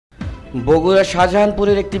বগুড়া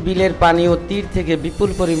শাহজাহানপুরের একটি বিলের পানি ও তীর থেকে বিপুল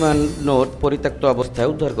পরিমাণ নোট পরিত্যক্ত অবস্থায়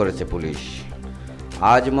উদ্ধার করেছে পুলিশ।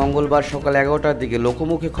 আজ মঙ্গলবার সকাল 11টার দিকে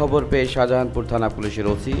লোকমুখে খবর পেয়ে শাহজাহানপুর থানা পুলিশের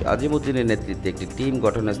ওসি আজিমউদ্দিনের নেতৃত্বে একটি টিম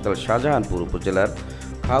ঘটনাস্থল শাহজাহানপুর উপজেলার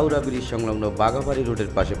খাউড়া ব্রিজ সংলগ্ন বাঘাবাড়ি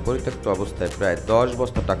রোডের পাশে পরিত্যক্ত অবস্থায় প্রায় 10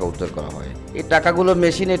 বস্তা টাকা উদ্ধার করা হয়। এই টাকাগুলো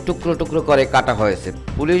মেশিনে টুকরো টুকরো করে কাটা হয়েছে।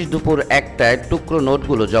 পুলিশ দুপুর 1টায় টুকরো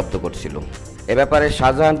নোটগুলো জব্দ করছিল। এ ব্যাপারে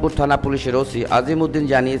শাহজাহানপুর থানা পুলিশের ওসি আজিমউদ্দিন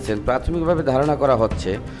জানিয়েছেন, প্রাথমিকভাবে ধারণা করা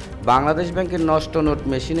হচ্ছে বাংলাদেশ ব্যাংকের নষ্ট নোট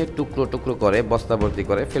মেশিনে টুকরো টুকরো করে বস্তাভর্তি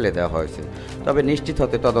করে ফেলে দেওয়া হয়েছে। তবে নিশ্চিত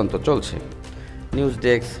হতে তদন্ত চলছে। News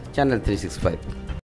desk, channel 365।